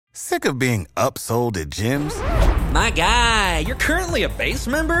Sick of being upsold at gyms? My guy, you're currently a base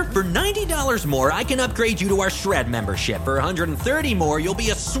member? For $90 more, I can upgrade you to our Shred membership. For $130 more, you'll be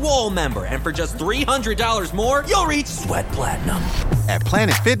a Swole member. And for just $300 more, you'll reach Sweat Platinum. At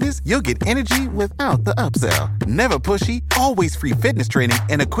Planet Fitness, you'll get energy without the upsell. Never pushy, always free fitness training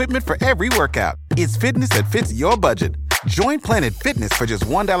and equipment for every workout. It's fitness that fits your budget. Join Planet Fitness for just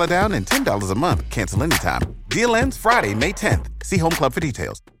 $1 down and $10 a month. Cancel anytime. Deal ends Friday, May 10th. See Home Club for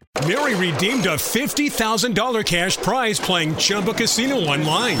details. Mary redeemed a $50,000 cash prize playing Chumba Casino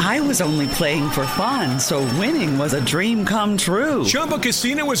online. I was only playing for fun, so winning was a dream come true. Chumba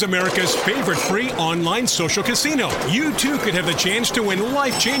Casino is America's favorite free online social casino. You, too, could have the chance to win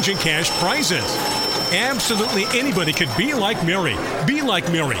life-changing cash prizes. Absolutely anybody could be like Mary. Be like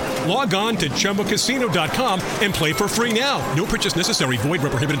Mary. Log on to ChumbaCasino.com and play for free now. No purchase necessary. Void where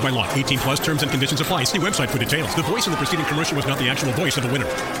prohibited by law. 18 plus terms and conditions apply. See website for details. The voice of the preceding commercial was not the actual voice of the winner.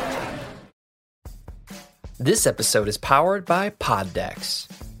 This episode is powered by Poddex.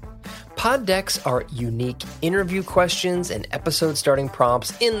 Poddex are unique interview questions and episode starting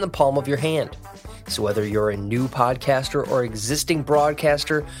prompts in the palm of your hand. So whether you're a new podcaster or existing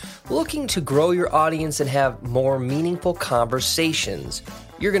broadcaster looking to grow your audience and have more meaningful conversations,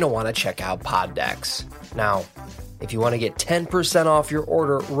 you're going to want to check out Poddex. Now, if you want to get 10% off your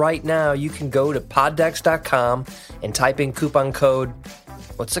order right now, you can go to poddex.com and type in coupon code,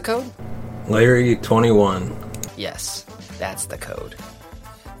 what's the code? Larry21. Yes, that's the code.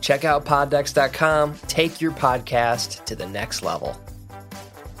 Check out poddex.com. Take your podcast to the next level.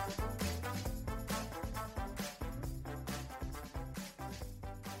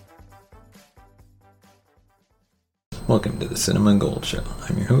 Welcome to the Cinema Gold Show.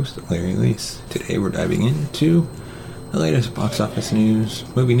 I'm your host, Larry Leese. Today we're diving into the latest box office news,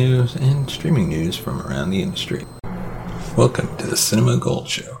 movie news, and streaming news from around the industry. Welcome to the Cinema Gold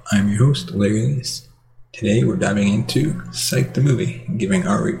Show. I'm your host, Larry Leese. Today we're diving into Psych the Movie and giving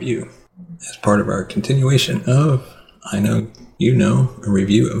our review. As part of our continuation of I Know You Know, a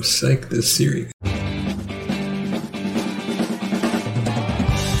review of Psych the series.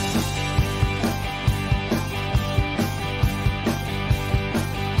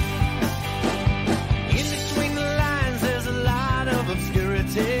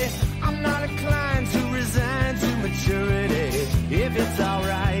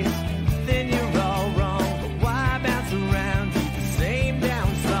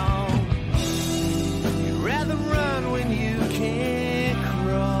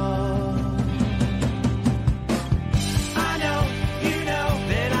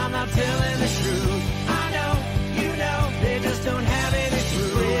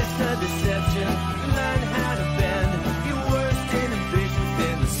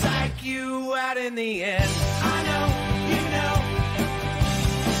 In the end, I know, you know,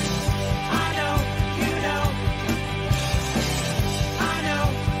 I know, you know, I know,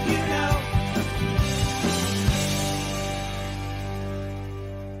 you know.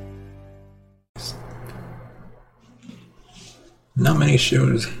 Not many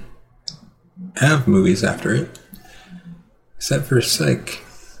shows have movies after it, except for Psych,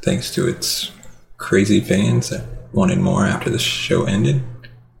 thanks to its crazy fans that wanted more after the show ended.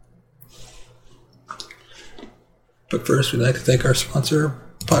 But first, we'd like to thank our sponsor,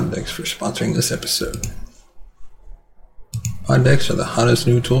 Poddex, for sponsoring this episode. Poddex are the hottest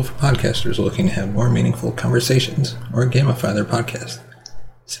new tool for podcasters looking to have more meaningful conversations or gamify their podcast.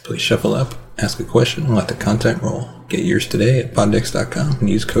 Simply shuffle up, ask a question, and let the content roll. Get yours today at poddex.com and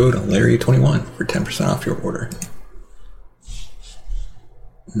use code Larry21 for 10% off your order.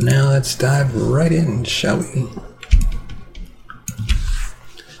 Now let's dive right in, shall we?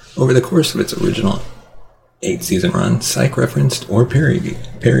 Over the course of its original 8-season run, Psych referenced or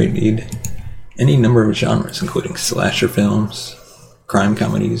parodied any number of genres, including slasher films, crime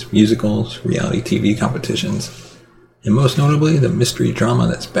comedies, musicals, reality TV competitions, and most notably, the mystery drama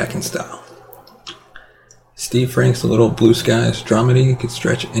that's back in style. Steve Frank's Little Blue Skies dramedy could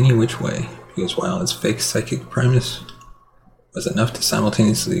stretch any which way, because while its fake psychic premise was enough to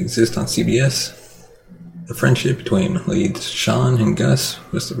simultaneously exist on CBS, the friendship between leads Sean and Gus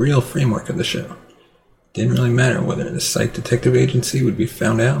was the real framework of the show. Didn't really matter whether the psych detective agency would be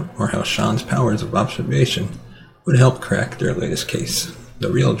found out or how Sean's powers of observation would help crack their latest case. The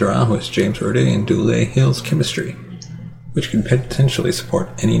real draw was James Roday and Dule Hill's chemistry, which could potentially support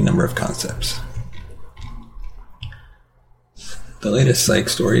any number of concepts. The latest Psych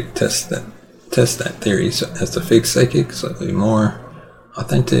story tests that theory as the fake psychic, slightly more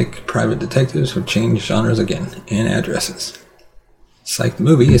authentic private detectives have changed genres again and addresses. Psych the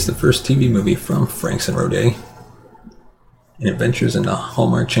Movie is the first TV movie from Franks and Roday, and it ventures into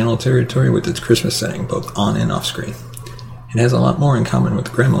Hallmark Channel territory with its Christmas setting, both on and off screen. It has a lot more in common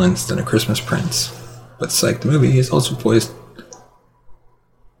with Gremlins than A Christmas Prince, but Psych the Movie is also poised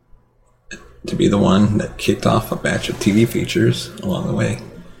to be the one that kicked off a batch of TV features along the way.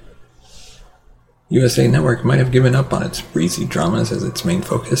 USA Network might have given up on its breezy dramas as its main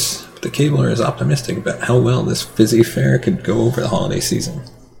focus, but the cabler is optimistic about how well this fizzy fare could go over the holiday season.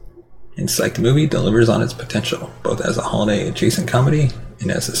 And Psych the Movie delivers on its potential, both as a holiday-adjacent comedy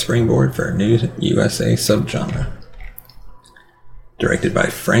and as a springboard for a new USA subgenre. Directed by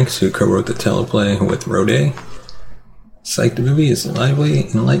Franks, who co-wrote the teleplay with Roday, Psych the Movie is lively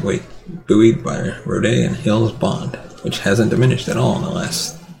and lightweight, buoyed by Roday and Hill's bond, which hasn't diminished at all in the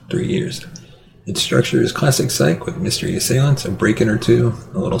last 3 years. Its structure is classic Psych with mystery assailants, a break-in or two,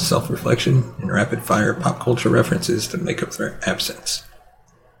 a little self-reflection, and rapid-fire pop culture references to make up their absence.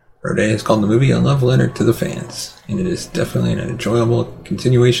 Roday has called the movie a love letter to the fans, and it is definitely an enjoyable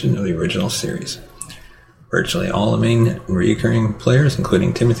continuation of the original series. Virtually all the main and recurring players,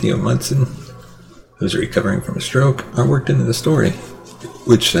 including Timothy Omundson, who's recovering from a stroke, are worked into the story,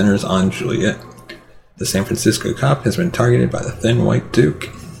 which centers on Juliet. The San Francisco cop has been targeted by the Thin White Duke,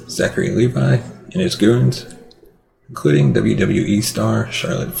 Zachary Levi, and his goons, including WWE star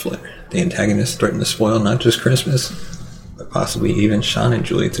Charlotte Flair. The antagonists threaten to spoil not just Christmas, but possibly even Sean and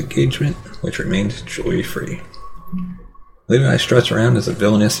Juliet's engagement, which remained jewelry-free. Levi struts around as a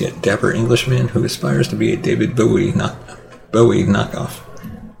villainous yet dapper Englishman who aspires to be a David Bowie knockoff.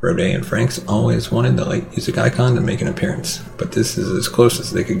 Roday and Franks always wanted the light music icon to make an appearance, but this is as close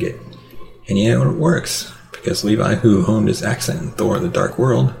as they could get. And yet it works, because Levi, who honed his accent in Thor: The Dark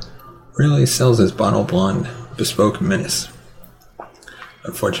World, really sells his bottle blonde, bespoke menace.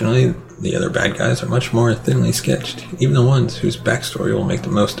 Unfortunately, the other bad guys are much more thinly sketched, even the ones whose backstory will make the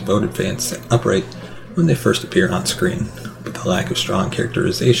most devoted fans sit upright when they first appear on screen. But the lack of strong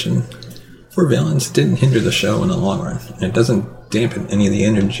characterization for villains didn't hinder the show in the long run, and it doesn't dampen any of the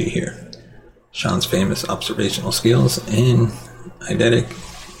energy here. Sean's famous observational skills and eidetic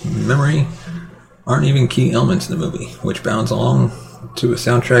memory aren't even key elements in the movie, which bounds along to a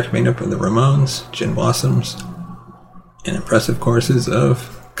soundtrack made up of the Ramones, Gin Blossoms, and impressive choruses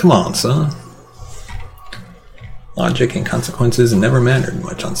of "Come On, Son." Logic and consequences never mattered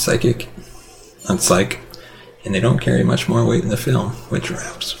much on Psych, and they don't carry much more weight in the film, which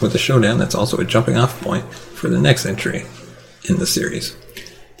wraps with a showdown that's also a jumping-off point for the next entry in the series.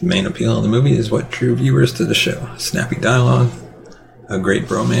 The main appeal of the movie is what drew viewers to the show: snappy dialogue, a great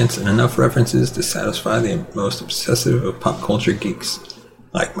bromance, and enough references to satisfy the most obsessive of pop culture geeks,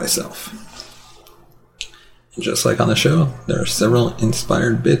 like myself. And just like on the show, there are several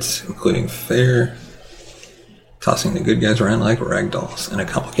inspired bits, including Fair tossing the good guys around like rag dolls, and a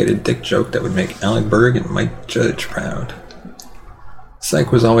complicated dick joke that would make Alec Berg and Mike Judge proud.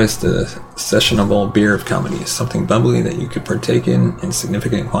 Psych was always the sessionable beer of comedies, something bubbly that you could partake in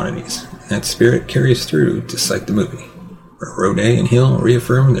significant quantities. And that spirit carries through to Psych the Movie, where Roday and Hill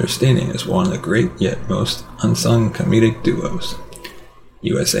reaffirm their standing as one of the great yet most unsung comedic duos.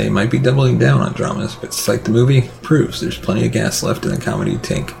 USA might be doubling down on dramas, but Psych the Movie proves there's plenty of gas left in the comedy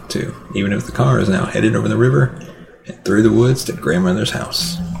tank, too, even if the car is now headed over the river and through the woods to grandmother's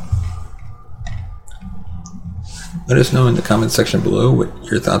house. Let us know in the comment section below what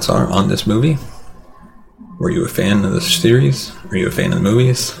your thoughts are on this movie. Were you a fan of the series? Are you a fan of the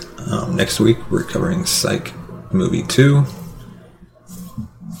movies? Next week we're covering Psych Movie 2.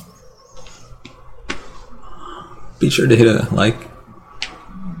 Be sure to hit a like,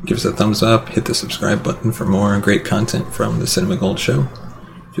 give us a thumbs up, hit the subscribe button for more great content from the Cinema Gold Show.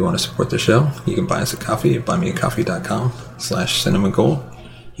 If you want to support the show, you can buy us a coffee at buymeacoffee.com/cinemagold.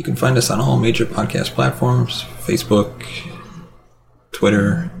 You can find us on all major podcast platforms: Facebook,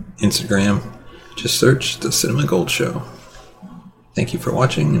 Twitter, Instagram. Just search the Cinema Gold Show. Thank you for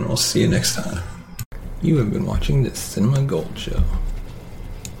watching, and we'll see you next time. You have been watching the Cinema Gold Show.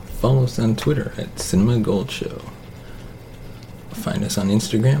 Follow us on Twitter at Cinema Gold Show. Find us on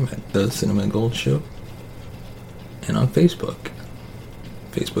Instagram at The Cinema Gold Show. And on Facebook,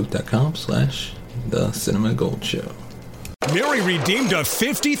 facebook.com/The Cinema Gold Show. Mary redeemed a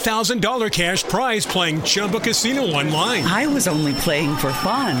 $50,000 cash prize playing Chumba Casino online. I was only playing for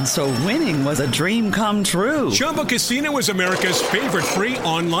fun, so winning was a dream come true. Chumba Casino is America's favorite free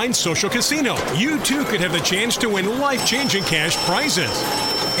online social casino. You too could have the chance to win life-changing cash prizes.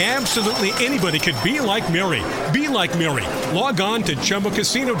 Absolutely anybody could be like Mary. Be like Mary. Log on to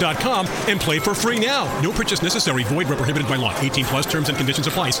ChumbaCasino.com and play for free now. No purchase necessary. Void where prohibited by law. 18 plus terms and conditions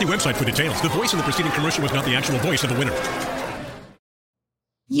apply. See website for details. The voice in the preceding commercial was not the actual voice of the winner.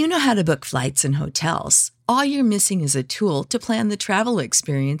 You know how to book flights and hotels. all you're missing is a tool to plan the travel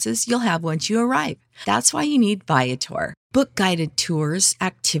experiences you'll have once you arrive. That's why you need Viator. Book guided tours,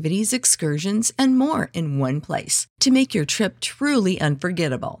 activities, excursions, and more in one place to make your trip truly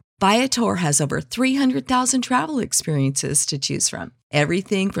unforgettable. Viator has over 300,000 travel experiences to choose from.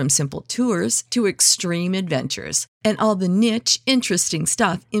 Everything from simple tours to extreme adventures and all the niche, interesting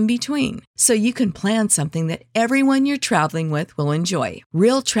stuff in between. So you can plan something that everyone you're traveling with will enjoy.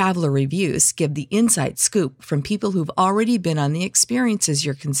 Real traveler reviews give the inside scoop from people who've already been on the experiences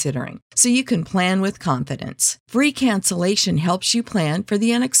you're considering. So you can plan with confidence. Free cancellation helps you plan for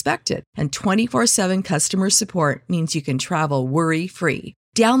the unexpected. And 24/7 customer support means you can travel worry-free.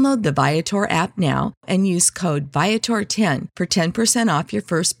 Download the Viator app now and use code Viator10 for 10% off your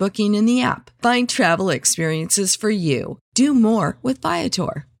first booking in the app. Find travel experiences for you. Do more with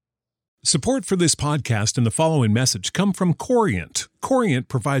Viator. Support for this podcast and the following message come from Corient. Corient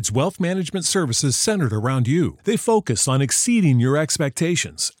provides wealth management services centered around you. They focus on exceeding your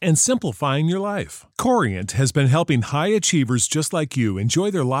expectations and simplifying your life. Corient has been helping high achievers just like you enjoy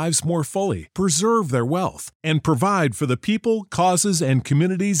their lives more fully, preserve their wealth, and provide for the people, causes, and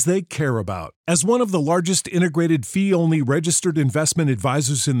communities they care about. As one of the largest integrated fee-only registered investment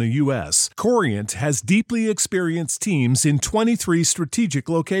advisors in the U.S., Corient has deeply experienced teams in 23 strategic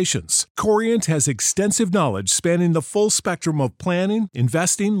locations. Corient has extensive knowledge spanning the full spectrum of planning,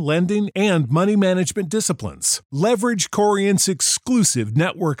 investing, lending, and money management disciplines. Leverage Corient's exclusive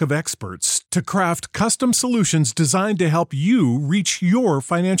network of experts to craft custom solutions designed to help you reach your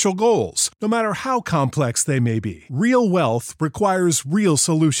financial goals, no matter how complex they may be. Real wealth requires real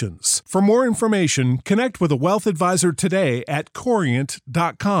solutions. For more information, connect with a wealth advisor today at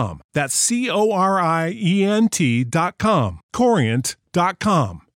Corient.com. That's Corient.com. Corient.com.